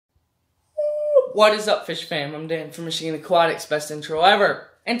What is up, fish fam? I'm Dan from Michigan Aquatics, best intro ever.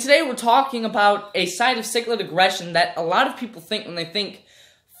 And today we're talking about a side of cichlid aggression that a lot of people think when they think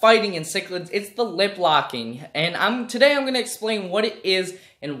fighting in cichlids. It's the lip locking. And today I'm going to explain what it is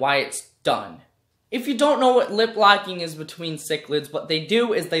and why it's done. If you don't know what lip locking is between cichlids, what they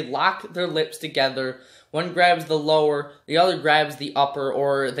do is they lock their lips together. One grabs the lower, the other grabs the upper,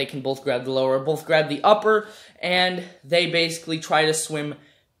 or they can both grab the lower, both grab the upper, and they basically try to swim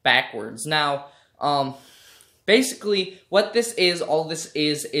backwards. Now, basically, what this is, all this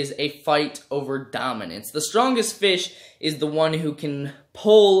is a fight over dominance. The strongest fish is the one who can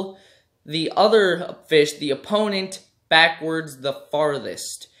pull the other fish, the opponent, backwards the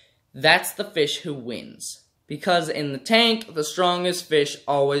farthest. That's the fish who wins. Because in the tank, the strongest fish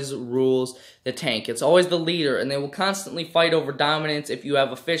always rules the tank. It's always the leader, and they will constantly fight over dominance. If you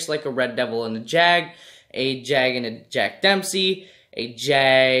have a fish like a red devil and a jag and a Jack Dempsey, a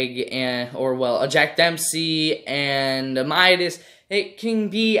Jack Dempsey and a Midas, it can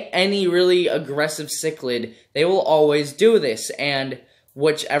be any really aggressive cichlid. They will always do this, and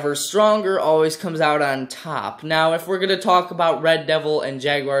whichever's stronger always comes out on top. Now, if we're going to talk about red devil and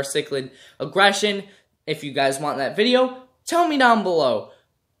jaguar cichlid aggression, if you guys want that video, tell me down below.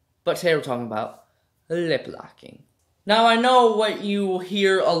 But today we're talking about lip locking. Now, I know what you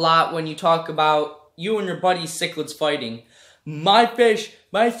hear a lot when you talk about you and your buddies cichlids fighting. My fish,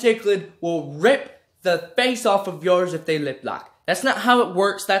 my cichlid will rip the face off of yours if they lip lock. That's not how it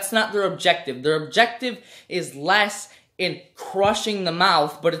works. That's not their objective. Their objective is less in crushing the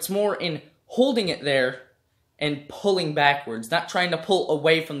mouth, but it's more in holding it there and pulling backwards. Not trying to pull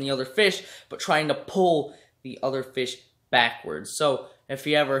away from the other fish, but trying to pull the other fish backwards. So, if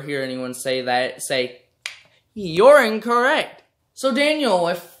you ever hear anyone say that, say, you're incorrect. So, Daniel,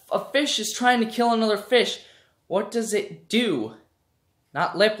 if a fish is trying to kill another fish, what does it do?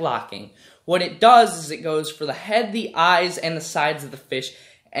 Not lip locking. What it does is it goes for the head, the eyes, and the sides of the fish,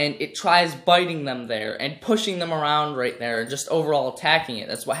 and it tries biting them there and pushing them around right there and just overall attacking it.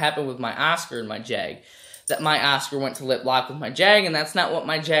 That's what happened with my Oscar and my jag. That my Oscar went to lip lock with my jag, and that's not what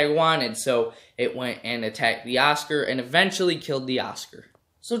my jag wanted, so it went and attacked the Oscar and eventually killed the Oscar.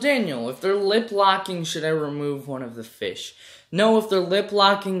 So Daniel, if they're lip locking, should I remove one of the fish? No, if they're lip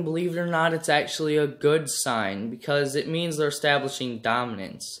locking, believe it or not, it's actually a good sign because it means they're establishing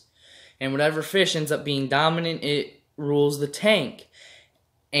dominance. And whatever fish ends up being dominant, it rules the tank.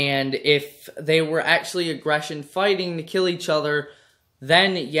 And if they were actually aggression fighting to kill each other,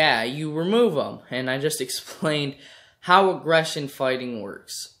 then yeah, you remove them. And I just explained how aggression fighting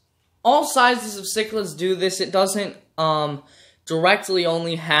works. All sizes of cichlids do this. It doesn't directly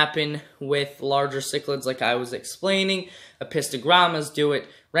only happen with larger cichlids like I was explaining. Epistogrammas do it,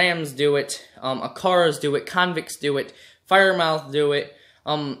 rams do it, acaras do it, convicts do it, firemouth do it,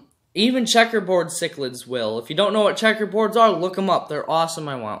 even checkerboard cichlids will. If you don't know what checkerboards are, look them up. They're awesome.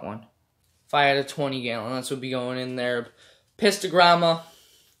 I want one. If I had a 20-gallon, that's what would be going in there. Epistogramma,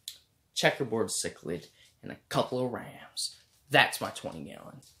 checkerboard cichlid, and a couple of rams. That's my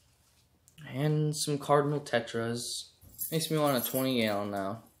 20-gallon. And some cardinal tetras. Makes me want a 20-gallon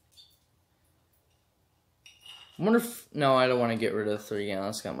now. I wonder if... No, I don't want to get rid of the 3-gallon.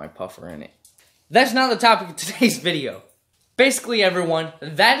 It's got my puffer in it. That's not the topic of today's video. Basically, everyone,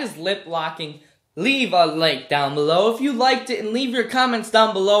 that is lip locking. Leave a like down below if you liked it, and leave your comments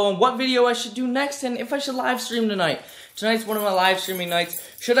down below on what video I should do next and if I should live stream tonight. Tonight's one of my live streaming nights.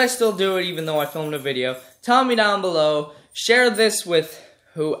 Should I still do it even though I filmed a video? Tell me down below. Share this with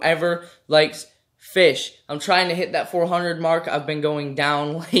whoever likes fish. I'm trying to hit that 400 mark. I've been going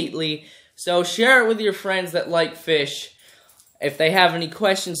down lately. So share it with your friends that like fish. If they have any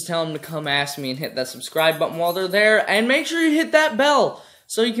questions, tell them to come ask me and hit that subscribe button while they're there. And make sure you hit that bell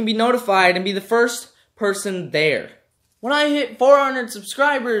so you can be notified and be the first person there. When I hit 400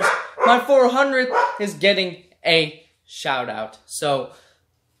 subscribers, my 400th is getting a shout out. So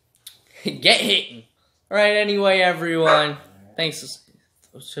get hitting. Alright, anyway, everyone. Thanks.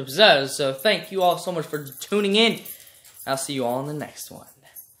 So thank you all so much for tuning in. I'll see you all in the next one.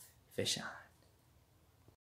 Fish on.